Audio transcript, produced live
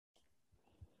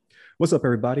What's up,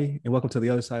 everybody, and welcome to the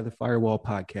Other Side of the Firewall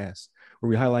podcast, where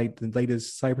we highlight the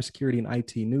latest cybersecurity and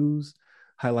IT news,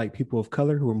 highlight people of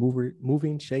color who are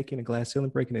moving, shaking, and glass ceiling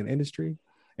breaking in the industry,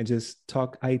 and just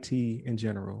talk IT in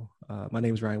general. My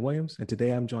name is Ryan Williams, and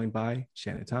today I'm joined by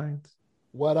Shannon Tynes.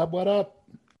 What up, what up?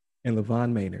 And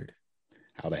Levon Maynard.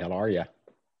 How the hell are you?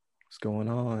 What's going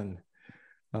on?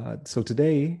 So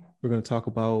today we're going to talk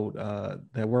about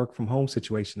that work from home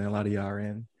situation that a lot of y'all are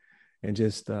in, and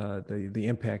just the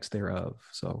impacts thereof.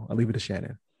 So I'll leave it to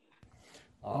Shannon.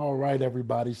 All right,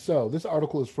 everybody. So this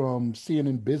article is from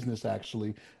CNN Business,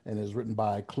 actually, and is written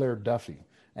by Claire Duffy.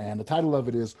 And the title of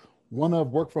it is One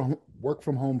of Work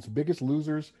from Home's Biggest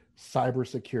Losers,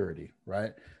 Cybersecurity,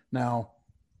 right? Now,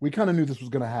 we kind of knew this was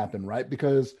going to happen, right?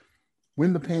 Because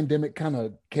when the pandemic kind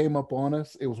of came up on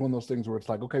us, it was one of those things where it's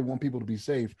like, okay, we want people to be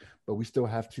safe, but we still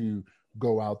have to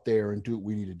go out there and do what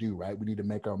we need to do, right? We need to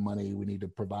make our money. We need to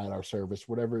provide our service,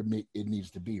 whatever it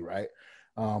needs to be, right?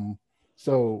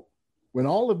 So when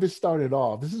all of this started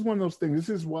off, this is one of those things, this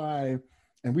is why,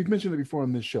 and we've mentioned it before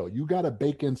on this show, you got to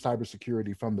bake in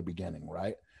cybersecurity from the beginning,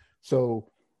 right? So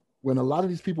when a lot of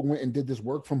these people went and did this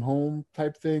work from home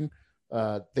type thing,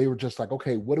 they were just like,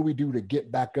 okay, what do we do to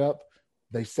get back up?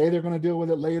 They say they're going to deal with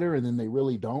it later, and then they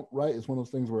really don't, right? It's one of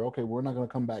those things where, okay, we're not going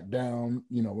to come back down.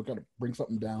 You know, we're going to bring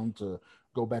something down to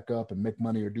go back up and make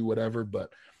money or do whatever.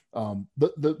 But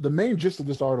the main gist of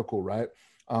this article, right,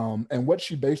 and what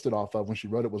she based it off of when she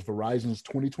wrote it was Verizon's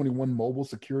 2021 Mobile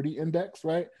Security Index,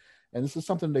 right? And this is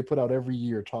something they put out every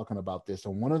year talking about this.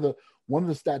 And one of the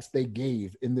stats they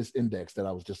gave in this index that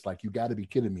I was just like, you got to be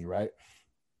kidding me, right?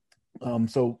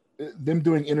 So them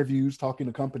doing interviews, talking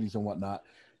to companies and whatnot,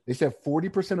 they said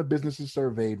 40% of businesses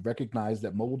surveyed recognize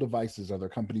that mobile devices are their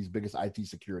company's biggest IT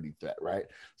security threat, right?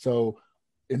 So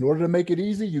in order to make it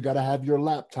easy, you got to have your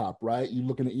laptop, right? You're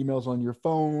looking at emails on your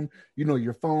phone, you know,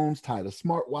 your phone's tied to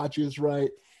smartwatches, right?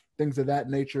 Things of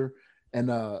that nature. And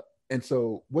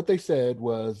so what they said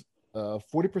was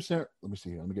 40%,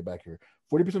 let me get back here.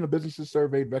 40% of businesses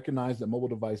surveyed recognize that mobile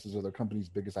devices are their company's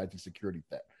biggest IT security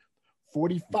threat.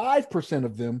 45%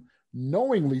 of them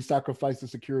knowingly sacrifice the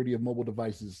security of mobile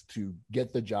devices to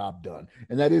get the job done.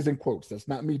 And that is in quotes. That's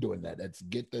not me doing that. That's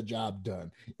get the job done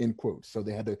in quotes. So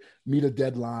they had to meet a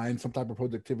deadline, some type of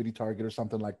productivity target or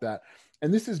something like that.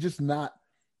 And this is not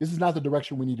the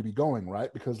direction we need to be going,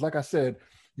 right? Because like I said,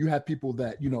 you have people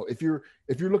that, you know, if you're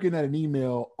looking at an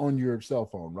email on your cell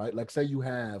phone, right? Like say you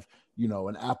have, you know,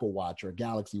 an Apple Watch or a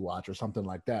Galaxy Watch or something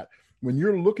like that. When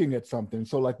you're looking at something,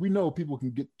 so like we know people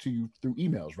can get to you through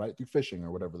emails, right? Through phishing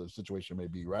or whatever the situation may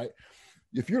be, right?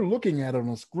 If you're looking at it on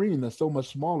a screen that's so much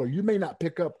smaller, you may not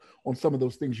pick up on some of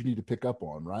those things you need to pick up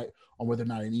on, right? On whether or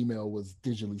not an email was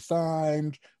digitally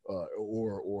signed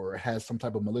or has some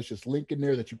type of malicious link in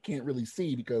there that you can't really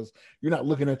see because you're not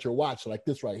looking at your watch like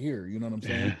this right here. You know what I'm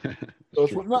saying? So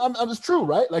it's true,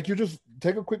 right? Like you just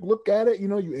take a quick look at it, you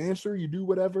know, you answer, you do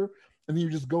whatever, and then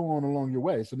you just go on along your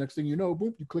way. So next thing you know,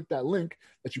 boom, you click that link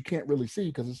that you can't really see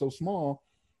because it's so small.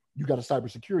 You got a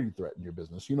cybersecurity threat in your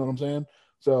business. You know what I'm saying?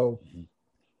 So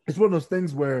it's one of those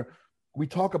things where we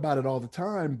talk about it all the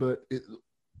time, but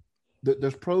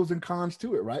there's pros and cons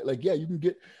to it, right? Like, yeah, you can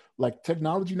get, like,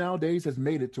 technology nowadays has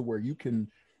made it to where you can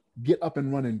get up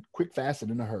and running quick, fast,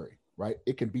 and in a hurry, right?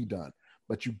 It can be done,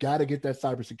 but you got to get that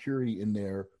cybersecurity in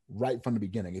there right from the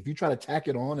beginning. If you try to tack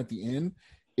it on at the end,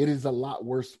 it is a lot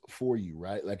worse for you,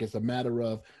 right? Like it's a matter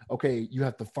of, okay, you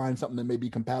have to find something that may be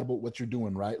compatible with what you're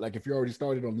doing, right? Like if you're already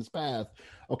started on this path,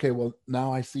 okay, well,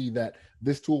 now I see that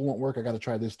this tool won't work. I got to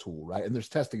try this tool, right? And there's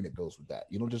testing that goes with that.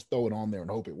 You don't just throw it on there and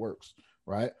hope it works,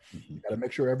 right? Mm-hmm. You got to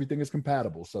make sure everything is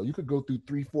compatible. So you could go through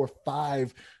 3, 4,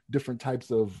 5 different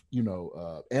types of, you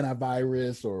know,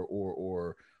 antivirus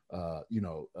or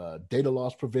data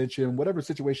loss prevention, whatever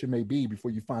situation may be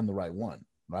before you find the right one.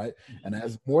 Right. Mm-hmm. And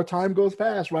as more time goes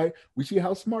past, right, we see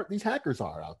how smart these hackers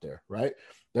are out there. Right.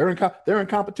 They're in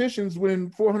competitions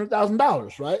winning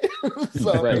 $400,000. Right.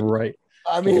 So, right.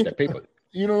 I mean,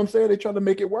 you know what I'm saying? They try to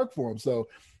make it work for them. So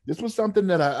this was something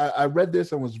that I read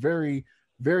this and was very,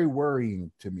 very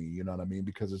worrying to me. You know what I mean?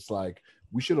 Because it's like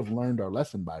we should have learned our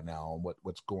lesson by now on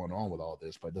what's going on with all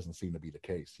this, but it doesn't seem to be the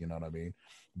case. You know what I mean?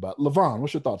 But Levon,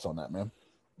 what's your thoughts on that, man?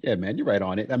 Yeah, man, you're right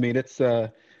on it. I mean, it's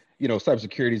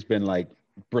cybersecurity has been like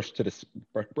brushed to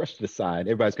the side.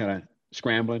 Everybody's kind of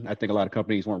scrambling. I think a lot of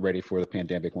companies weren't ready for the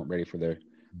pandemic, weren't ready for their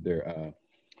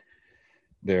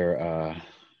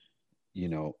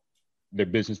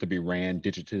business to be ran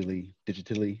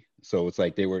digitally. So it's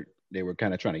like they were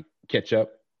kind of trying to catch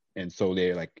up, and so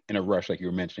they're like in a rush, like you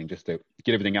were mentioning, just to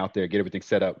get everything out there, get everything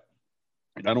set up,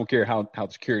 And I don't care how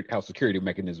security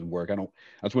mechanisms work. I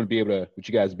just want to be able to, with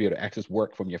you guys, be able to access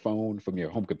work from your phone, from your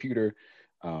home computer.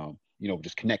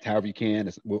 Just connect however you can.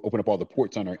 We'll open up all the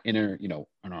ports on our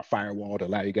on our firewall to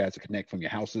allow you guys to connect from your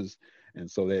houses. And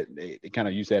so that they kind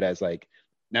of use that as like,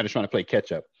 now they're trying to play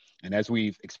catch up. And as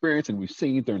we've experienced and we've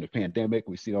seen during the pandemic,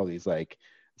 we've seen all these like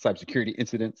cybersecurity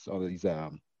incidents, all these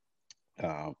what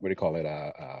do you call it?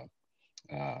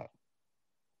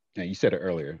 You said it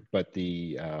earlier, but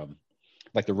the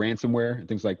like the ransomware and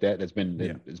things like that has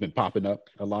been popping up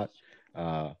a lot.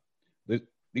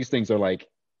 These things are like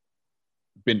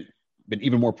been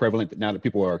even more prevalent now that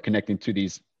people are connecting to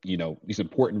these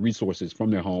important resources from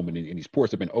their home, and these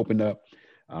ports have been opened up.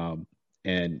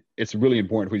 And it's really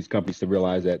important for these companies to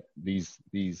realize that these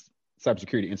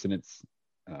cybersecurity incidents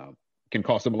can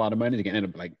cost them a lot of money. They can end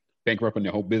up like bankrupting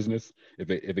their whole business if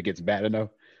it gets bad enough.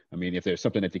 I mean, if there's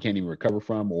something that they can't even recover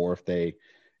from, or if they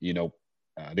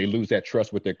lose that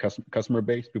trust with their customer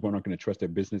base, people aren't going to trust their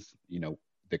business,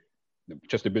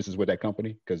 trust their business with that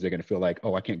company, because they're going to feel like,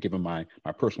 oh, I can't give them my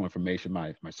personal information,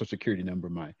 my social security number,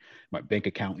 my bank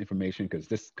account information, because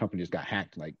this company just got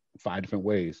hacked like 5 different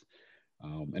ways.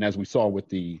 And as we saw with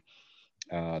the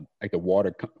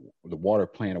water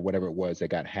plant or whatever it was that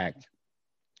got hacked,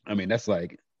 I mean, that's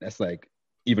like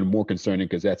even more concerning,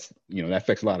 because that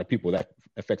affects a lot of people. That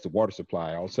affects the water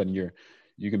supply. All of a sudden you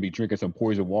can be drinking some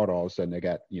poison water. All of a sudden they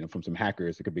got, from some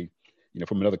hackers. It could be,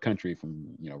 from another country,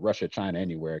 from, Russia, China,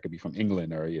 anywhere. It could be from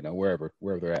England or, wherever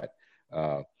they're at.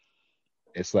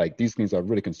 It's like, these things are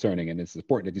really concerning, and it's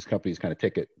important that these companies kind of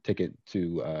take it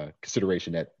to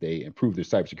consideration, that they improve their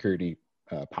cybersecurity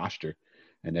posture,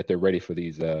 and that they're ready for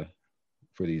these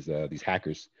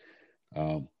hackers.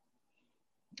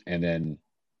 And then,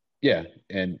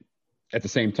 and at the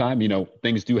same time,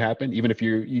 things do happen. Even if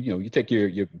you take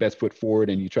your best foot forward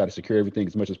and you try to secure everything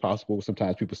as much as possible,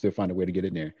 sometimes people still find a way to get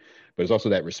in there. But it's also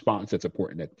that response that's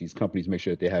important, that these companies make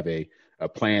sure that they have a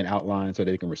plan outlined so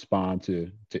they can respond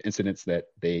to incidents that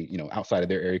they, outside of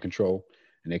their area control,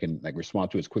 and they can like respond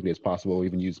to as quickly as possible,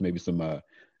 even use maybe some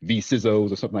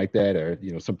vCISOs or something like that, or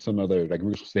some other like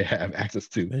resources they have access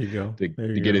to. There you go. To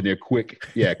get in there quick.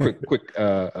 Yeah, quick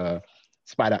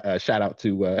shout out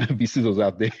to vCISOs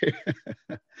out there.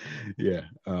 Yeah.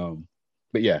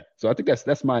 But yeah, so I think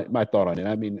that's my thought on it.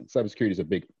 I mean, cybersecurity is a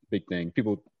big thing.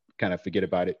 People kind of forget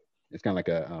about it. It's kind of like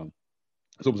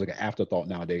it's almost like an afterthought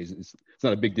nowadays. It's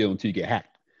not a big deal until you get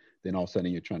hacked. Then all of a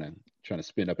sudden you're trying to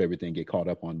spin up everything, get caught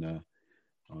up on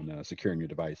securing your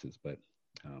devices. But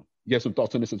you have some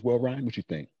thoughts on this as well, Ryan? What you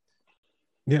think?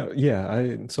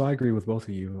 Yeah. So I agree with both of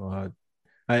you.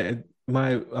 I'm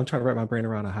trying to wrap my brain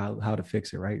around how to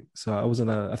fix it, right? So I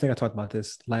think I talked about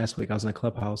this last week. I was in a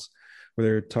clubhouse where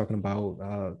they're talking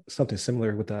about something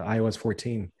similar with the iOS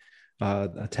 14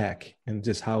 attack, and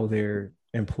just how their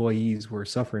employees were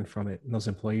suffering from it. And those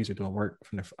employees are doing work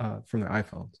from their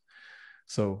iPhones.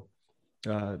 So,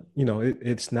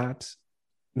 it's not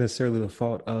necessarily the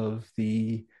fault of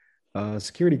the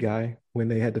security guy when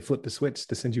they had to flip the switch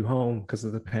to send you home because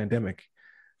of the pandemic,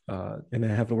 and then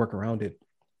have to work around it.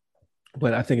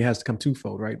 But I think it has to come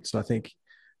twofold, right? So I think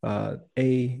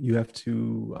you have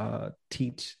to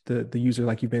teach the user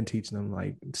like you've been teaching them,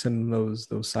 like send them those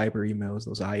cyber emails,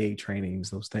 those IA trainings,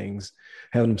 those things,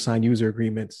 having them sign user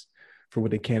agreements for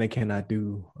what they can and cannot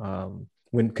do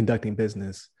when conducting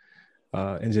business,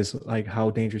 and just like how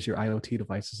dangerous your IoT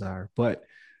devices are. But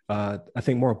I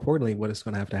think more importantly, what is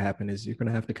going to have to happen is you're going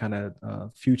to have to kind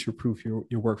of future-proof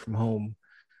your work from home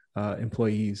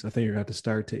employees. I think you're going to have to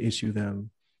start to issue them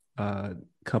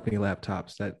company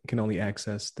laptops that can only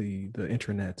access the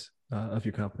intranet of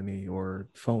your company, or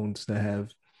phones that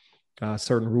have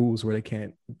certain rules where they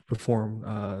can't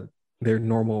perform their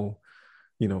normal,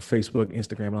 Facebook,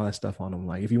 Instagram, and all that stuff on them.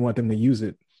 Like if you want them to use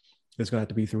it, it's going to have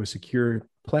to be through a secure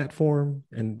platform,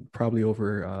 and probably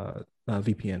over a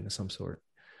VPN of some sort.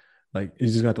 Like you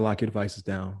just got to lock your devices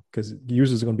down, because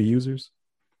users are going to be users.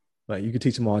 Like you can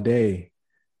teach them all day,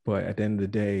 but at the end of the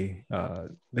day,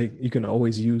 you can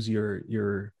always use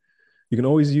your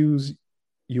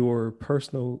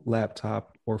personal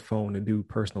laptop or phone to do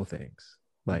personal things.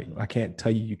 Like I can't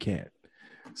tell you can't.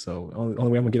 So only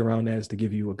way I'm gonna get around that is to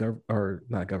give you or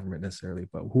not government necessarily,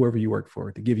 but whoever you work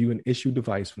for, to give you an issued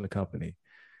device from the company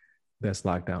that's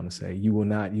locked down, to say you will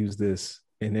not use this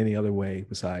in any other way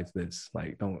besides this.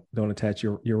 Like don't attach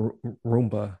your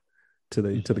Roomba to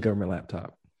the government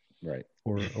laptop, right?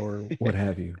 Or what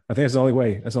have you. I think that's the only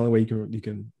way. That's the only way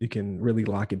you can really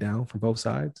lock it down from both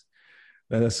sides.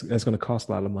 That's going to cost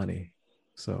a lot of money.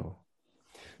 So,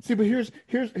 see, but here's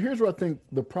where I think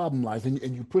the problem lies, and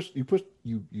you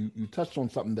touched on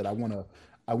something that I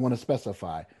want to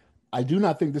specify. I do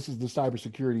not think this is the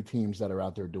cybersecurity teams that are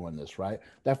out there doing this, right?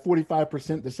 That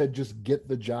 45% that said just get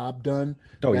the job done.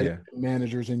 Oh yeah,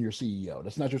 managers and your CEO.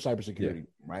 That's not your cybersecurity team,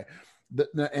 right?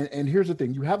 And here's the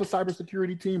thing: you have a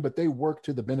cybersecurity team, but they work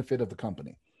to the benefit of the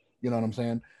company. You know what I'm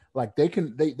saying? Like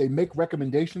they make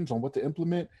recommendations on what to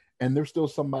implement, and there's still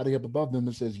somebody up above them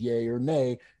that says yay or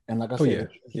nay. And like I said,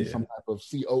 some type of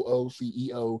COO,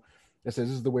 CEO that says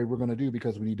this is the way we're going to do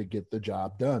because we need to get the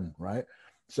job done, right?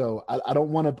 So I don't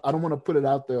want to put it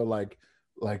out there like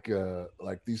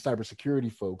these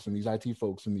cybersecurity folks and these IT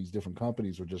folks and these different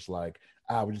companies are just like,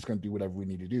 we're just going to do whatever we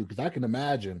need to do. Because I can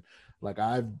imagine, like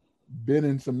I've been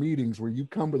in some meetings where you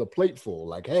come with a plate full,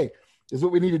 like, hey, this is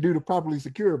what we need to do to properly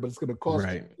secure, but it's going to cost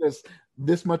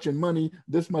this much in money,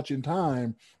 this much in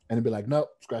time, and it'd be like, nope,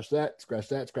 scratch that.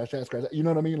 You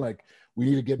know what I mean? Like we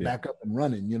need to get back up and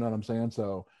running. You know what I'm saying?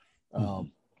 So. I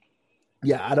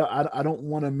don't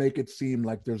want to make it seem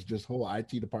like there's just whole IT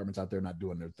departments out there not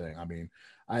doing their thing. I mean,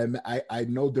 I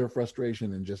know their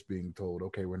frustration in just being told,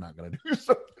 okay, we're not going to do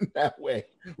something that way.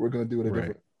 We're going to do it a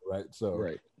different way, right? So,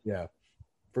 yeah,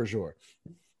 for sure.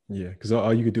 Yeah, because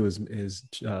all you could do is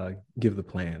give the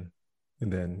plan, and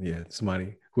then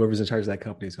somebody, whoever's in charge of that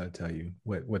company, is going to tell you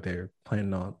what they're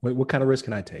planning on. What kind of risk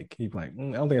can I take? You're like, I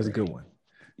don't think that's a good one.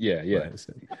 Yeah. But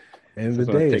end of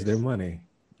the day, it's their money.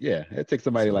 Yeah, it takes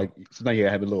somebody like somebody here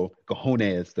having a little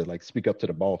cojones to like speak up to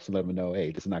the boss and let them know,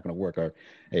 hey, this is not going to work, or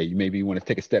hey, you maybe want to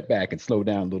take a step back and slow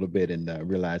down a little bit and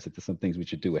realize that there's some things we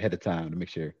should do ahead of time to make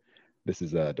sure this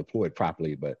is deployed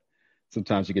properly. But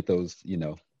sometimes you get those,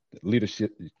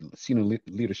 leadership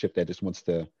that just wants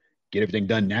to get everything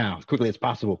done now as quickly as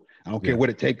possible. I don't care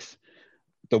what it takes.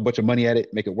 Throw a bunch of money at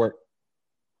it, make it work.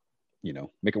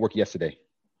 Make it work yesterday.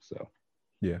 So.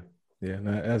 Yeah,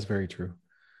 that's very true.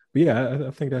 But yeah,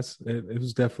 I think it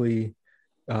was definitely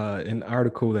an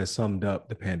article that summed up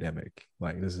the pandemic.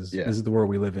 Like this is the world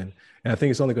we live in, and I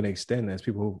think it's only going to extend as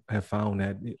people have found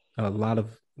that a lot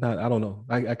of I don't know.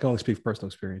 I can only speak from personal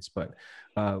experience, but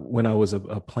when I was a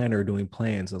planner doing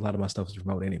plans, a lot of my stuff was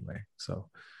remote anyway. So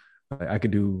I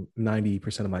could do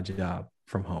 90% of my job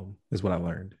from home is what I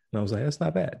learned, and I was like, that's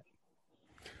not bad.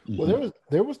 Well,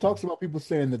 there was talks about people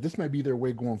saying that this might be their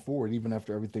way going forward, even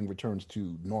after everything returns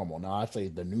to normal. Now, I say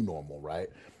the new normal, right?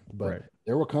 But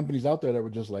there were companies out there that were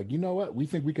just like, you know what, we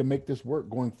think we can make this work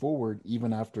going forward,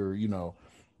 even after the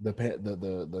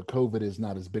COVID is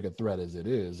not as big a threat as it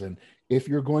is. And if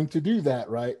you're going to do that,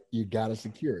 right, you got to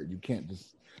secure it. You can't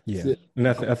just sit. And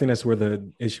I think that's where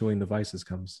the issuing devices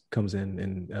comes in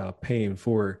and paying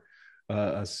for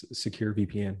a secure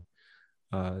VPN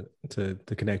to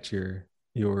connect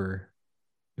your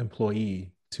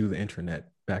employee to the intranet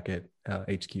back at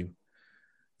HQ. I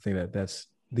think that's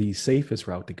the safest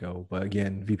route to go. But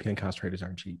again, VPN concentrators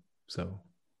aren't cheap. So,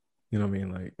 you know what I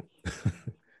mean? Like,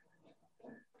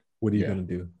 what are you going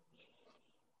to do?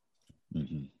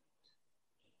 Mm-hmm.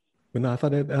 But no, I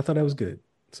thought that was good.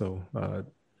 So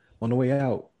on the way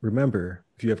out, remember,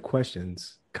 if you have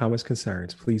questions, comments,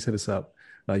 concerns, please hit us up.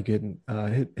 You can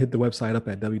hit the website up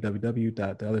at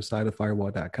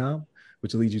www.theothersideofthefirewall.com,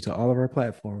 which leads you to all of our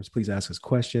platforms. Please ask us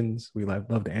questions. We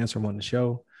love to answer them on the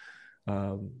show.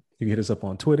 You can hit us up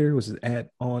on Twitter, which is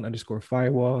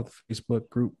 @on_firewall. The Facebook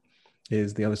group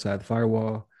is The Other Side of the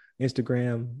Firewall.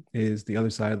 Instagram is The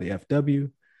Other Side of the FW.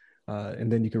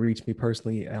 And then you can reach me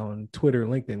personally on Twitter,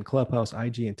 LinkedIn, Clubhouse,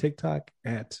 IG, and TikTok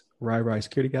at RY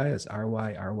Security Guy. That's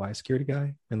RY Security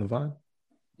Guy. And Levon?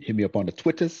 Hit me up on the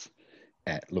Twitters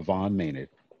at Levon Maynard.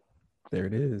 There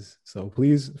it is. So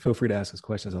please feel free to ask us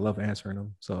questions. I love answering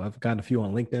them. So I've gotten a few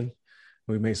on LinkedIn.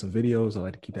 We made some videos. I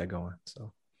like to keep that going.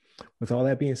 So with all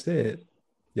that being said,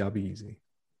 y'all be easy.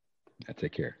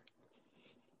 Take care.